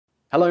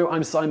Hello,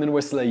 I'm Simon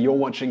Whistler, you're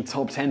watching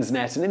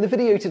TopTenzNet, and in the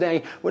video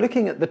today, we're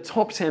looking at the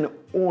top 10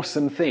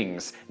 awesome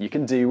things you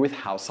can do with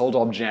household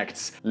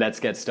objects. Let's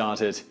get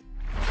started.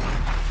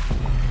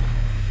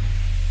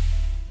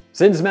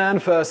 Since man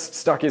first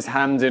stuck his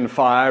hand in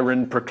fire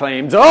and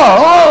proclaimed,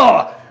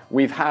 "Oh!"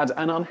 we've had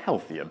an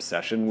unhealthy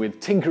obsession with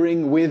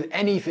tinkering with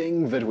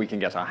anything that we can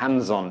get our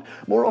hands on.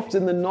 More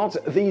often than not,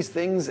 these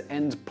things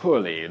end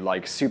poorly,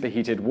 like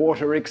superheated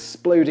water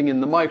exploding in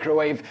the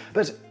microwave,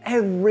 but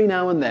every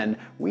now and then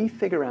we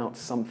figure out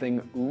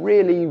something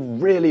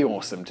really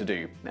awesome to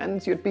do,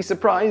 and you'd be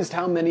surprised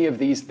how many of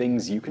these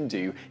things you can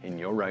do in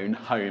your own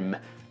home.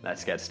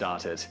 Let's get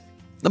started.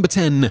 Number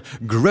 10.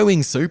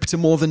 Growing soap to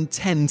more than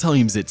 10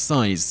 times its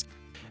size.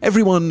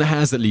 Everyone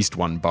has at least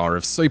one bar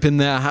of soap in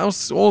their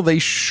house, or they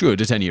should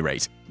at any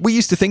rate. We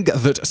used to think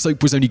that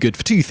soap was only good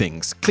for two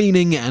things: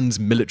 cleaning and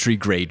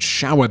military-grade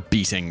shower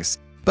beatings.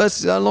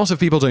 But a lot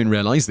of people don't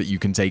realize that you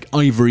can take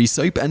ivory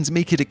soap and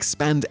make it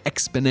expand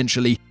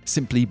exponentially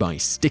simply by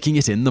sticking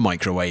it in the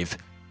microwave.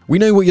 We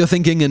know what you're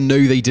thinking, and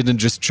no, they didn't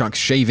just chuck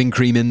shaving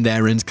cream in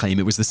there and claim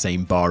it was the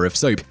same bar of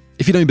soap.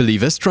 If you don't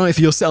believe us, try it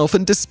for yourself,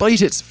 and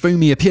despite its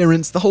foamy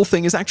appearance, the whole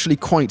thing is actually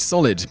quite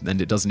solid,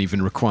 and it doesn't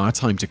even require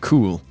time to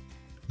cool.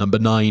 Number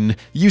 9.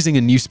 Using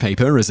a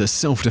newspaper as a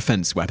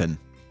self-defense weapon.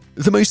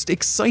 The most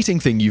exciting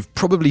thing you've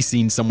probably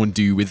seen someone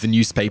do with the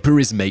newspaper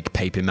is make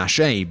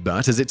papier-mâché,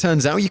 but as it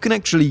turns out, you can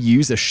actually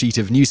use a sheet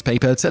of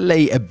newspaper to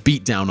lay a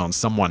beatdown on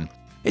someone.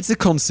 It's a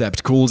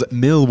concept called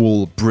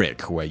Millwall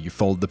brick, where you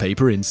fold the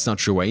paper in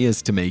such a way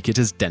as to make it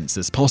as dense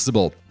as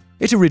possible.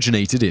 It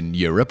originated in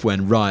Europe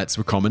when riots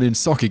were common in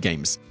soccer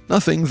games.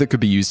 Nothing that could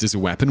be used as a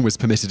weapon was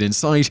permitted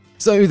inside,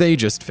 so they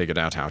just figured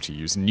out how to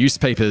use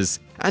newspapers.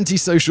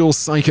 Antisocial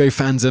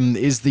psycho-fandom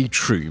is the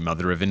true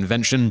mother of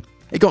invention.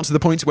 It got to the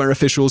point where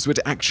officials would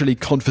actually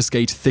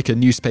confiscate thicker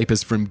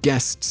newspapers from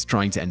guests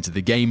trying to enter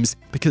the games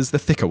because the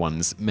thicker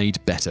ones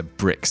made better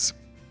bricks.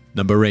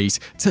 Number 8.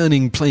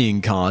 Turning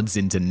playing cards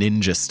into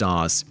ninja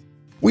stars.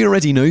 We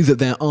already know that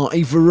there are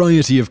a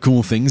variety of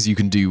cool things you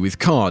can do with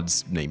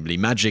cards, namely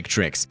magic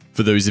tricks.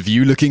 For those of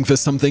you looking for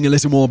something a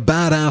little more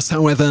badass,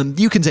 however,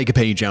 you can take a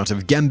page out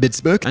of Gambit's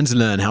book and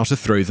learn how to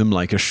throw them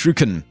like a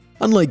shuriken.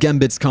 Unlike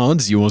Gambit's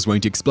cards, yours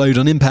won't explode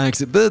on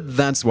impact, but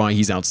that's why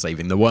he's out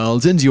saving the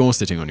world and you're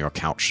sitting on your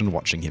couch and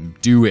watching him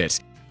do it.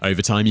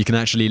 Over time, you can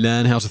actually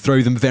learn how to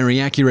throw them very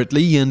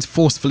accurately and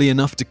forcefully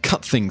enough to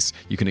cut things.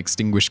 You can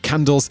extinguish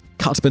candles,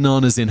 cut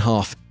bananas in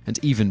half, and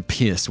even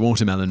pierce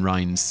watermelon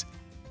rinds.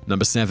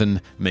 Number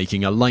 7.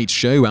 Making a light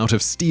show out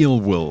of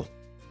steel wool.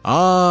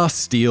 Ah,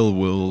 steel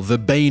wool, the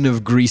bane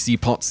of greasy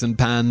pots and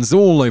pans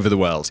all over the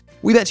world.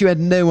 We bet you had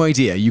no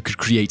idea you could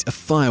create a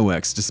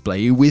fireworks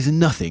display with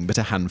nothing but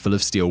a handful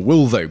of steel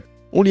wool though.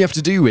 All you have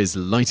to do is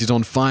light it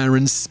on fire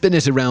and spin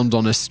it around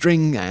on a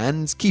string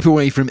and keep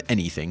away from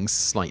anything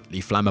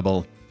slightly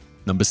flammable.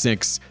 Number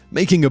 6.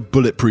 Making a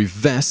bulletproof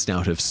vest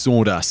out of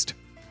sawdust.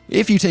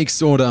 If you take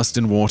sawdust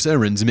and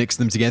water and mix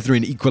them together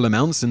in equal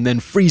amounts and then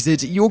freeze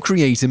it, you'll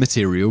create a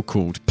material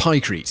called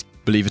pykrete.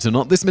 Believe it or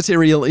not, this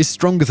material is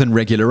stronger than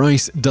regular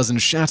ice, doesn't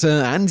shatter,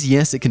 and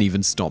yes, it can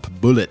even stop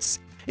bullets.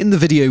 In the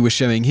video we're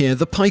showing here,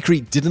 the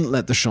pykrete didn't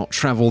let the shot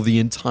travel the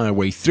entire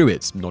way through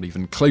it, not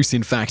even close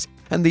in fact,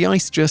 and the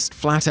ice just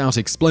flat out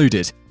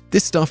exploded.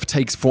 This stuff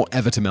takes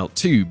forever to melt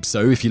too,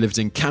 so if you lived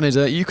in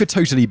Canada, you could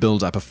totally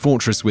build up a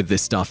fortress with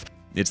this stuff.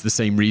 It's the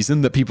same reason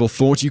that people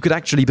thought you could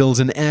actually build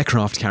an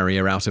aircraft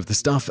carrier out of the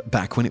stuff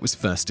back when it was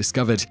first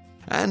discovered.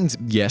 And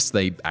yes,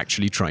 they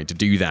actually tried to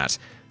do that.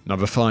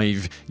 Number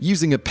 5.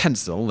 Using a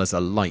pencil as a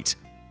light.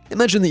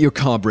 Imagine that your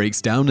car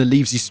breaks down and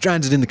leaves you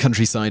stranded in the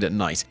countryside at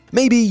night.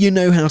 Maybe you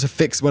know how to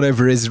fix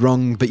whatever is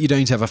wrong, but you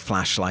don't have a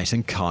flashlight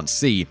and can't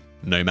see.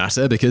 No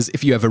matter, because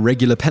if you have a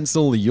regular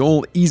pencil,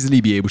 you'll easily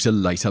be able to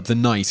light up the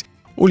night.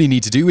 All you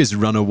need to do is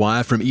run a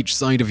wire from each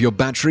side of your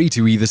battery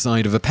to either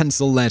side of a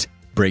pencil lead.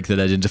 Break the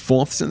lead into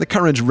fourths, and the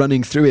current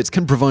running through it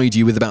can provide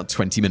you with about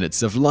 20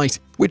 minutes of light,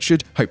 which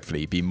should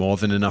hopefully be more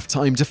than enough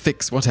time to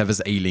fix whatever's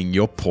ailing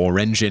your poor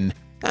engine.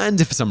 And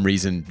if for some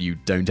reason you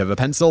don't have a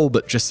pencil,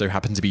 but just so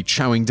happen to be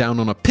chowing down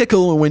on a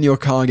pickle when your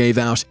car gave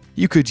out,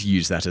 you could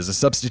use that as a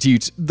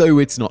substitute, though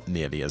it's not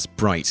nearly as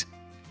bright.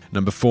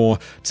 Number 4.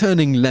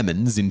 Turning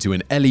lemons into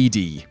an LED.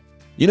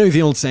 You know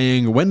the old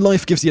saying, when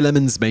life gives you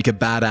lemons, make a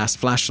badass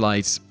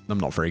flashlight. I'm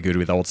not very good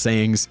with old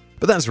sayings.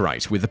 But that's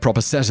right, with the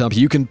proper setup,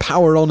 you can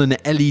power on an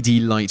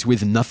LED light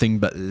with nothing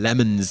but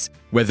lemons.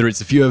 Whether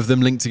it's a few of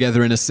them linked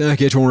together in a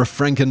circuit or a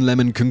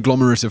Franken-lemon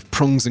conglomerate of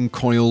prongs and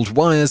coiled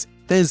wires,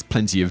 there's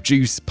plenty of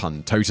juice,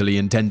 pun totally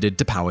intended,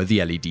 to power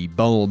the LED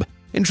bulb.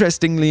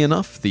 Interestingly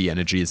enough, the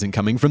energy isn't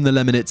coming from the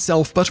lemon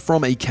itself, but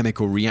from a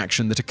chemical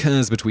reaction that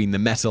occurs between the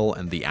metal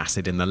and the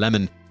acid in the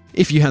lemon.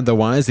 If you had the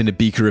wires in a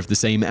beaker of the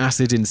same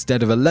acid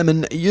instead of a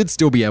lemon, you'd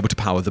still be able to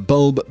power the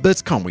bulb,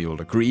 but can't we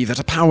all agree that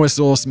a power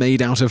source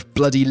made out of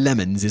bloody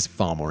lemons is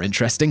far more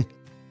interesting?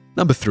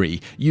 Number 3.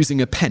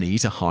 Using a penny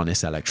to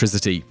harness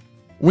electricity.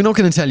 We're not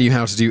going to tell you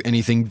how to do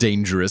anything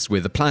dangerous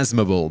with a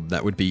plasma ball,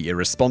 that would be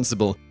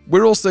irresponsible.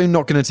 We're also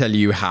not going to tell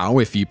you how,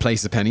 if you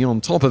place a penny on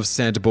top of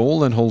said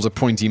ball and hold a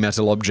pointy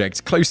metal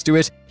object close to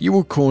it, you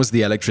will cause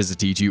the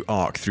electricity to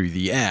arc through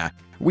the air.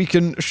 We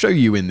can show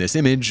you in this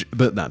image,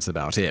 but that's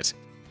about it.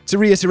 To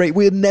reiterate,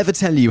 we'll never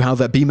tell you how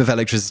that beam of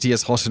electricity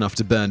is hot enough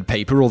to burn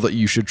paper or that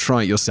you should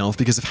try it yourself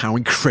because of how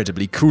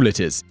incredibly cool it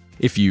is.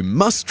 If you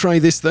must try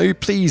this though,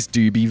 please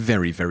do be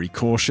very, very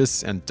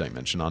cautious and don't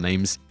mention our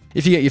names.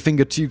 If you get your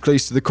finger too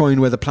close to the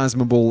coin where the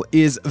plasma ball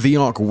is, the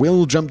arc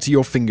will jump to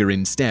your finger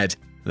instead.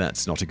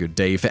 That's not a good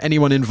day for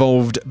anyone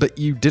involved, but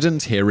you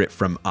didn't hear it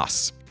from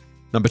us.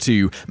 Number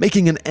 2.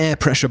 Making an air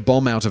pressure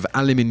bomb out of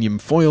aluminium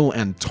foil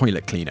and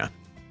toilet cleaner.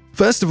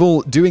 First of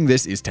all, doing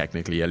this is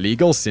technically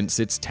illegal since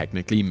it's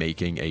technically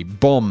making a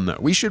bomb.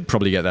 We should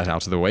probably get that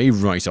out of the way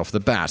right off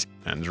the bat.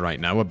 And right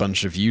now a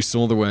bunch of you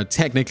saw the word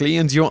technically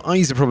and your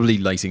eyes are probably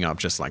lighting up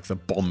just like the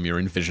bomb you're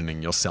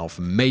envisioning yourself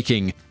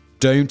making.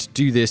 Don't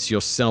do this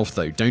yourself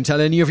though. Don't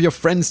tell any of your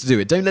friends to do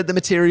it. Don't let the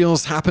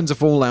materials happen to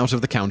fall out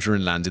of the counter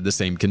and land in the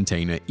same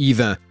container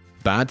either.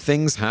 Bad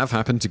things have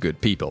happened to good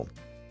people.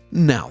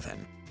 Now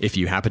then, if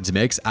you happen to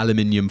mix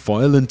aluminium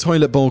foil and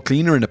toilet bowl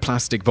cleaner in a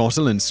plastic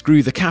bottle and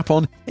screw the cap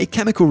on, a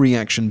chemical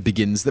reaction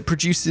begins that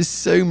produces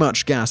so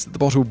much gas that the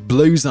bottle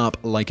blows up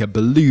like a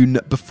balloon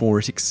before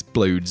it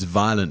explodes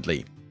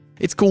violently.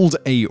 It's called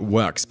a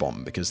works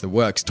bomb because the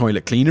works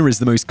toilet cleaner is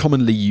the most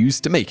commonly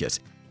used to make it.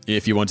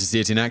 If you want to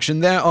see it in action,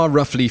 there are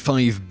roughly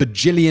 5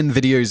 bajillion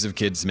videos of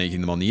kids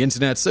making them on the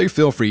internet, so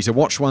feel free to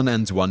watch one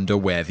and wonder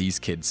where these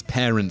kids'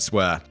 parents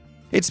were.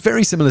 It's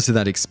very similar to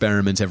that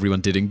experiment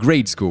everyone did in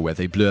grade school where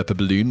they blew up a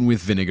balloon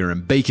with vinegar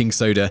and baking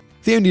soda.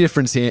 The only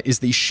difference here is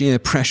the sheer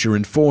pressure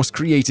and force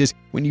created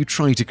when you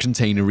try to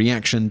contain a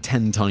reaction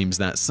 10 times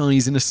that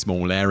size in a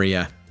small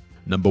area.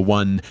 Number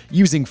 1.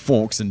 Using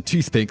forks and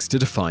toothpicks to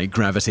defy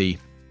gravity.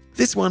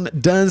 This one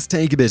does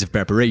take a bit of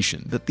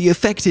preparation, but the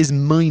effect is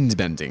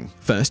mind-bending.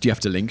 First, you have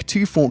to link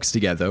 2 forks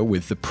together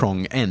with the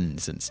prong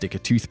ends and stick a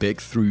toothpick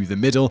through the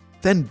middle,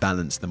 then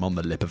balance them on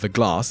the lip of a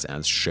glass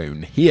as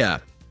shown here.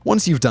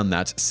 Once you've done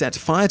that, set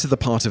fire to the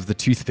part of the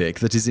toothpick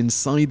that is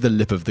inside the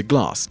lip of the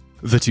glass.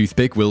 The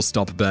toothpick will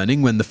stop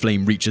burning when the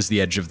flame reaches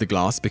the edge of the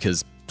glass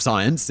because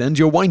science, and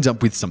you'll wind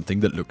up with something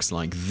that looks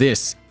like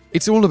this.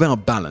 It's all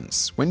about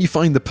balance. When you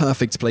find the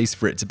perfect place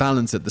for it to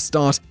balance at the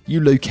start, you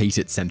locate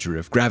its center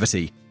of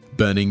gravity.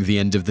 Burning the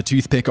end of the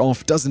toothpick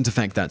off doesn't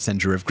affect that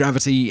center of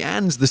gravity,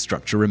 and the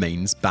structure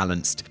remains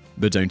balanced.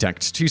 But don't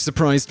act too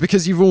surprised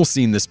because you've all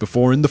seen this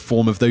before in the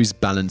form of those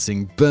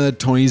balancing bird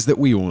toys that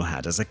we all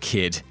had as a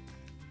kid.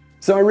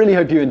 So I really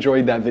hope you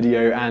enjoyed that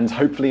video and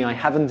hopefully I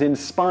haven't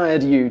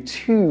inspired you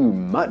too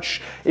much.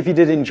 If you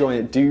did enjoy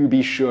it, do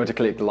be sure to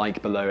click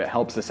like below, it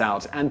helps us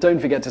out. And don't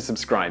forget to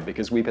subscribe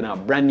because we put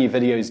out brand new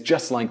videos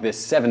just like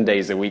this 7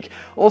 days a week.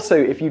 Also,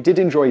 if you did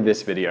enjoy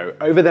this video,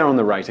 over there on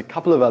the right, a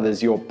couple of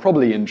others you'll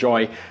probably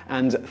enjoy,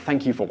 and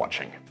thank you for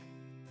watching.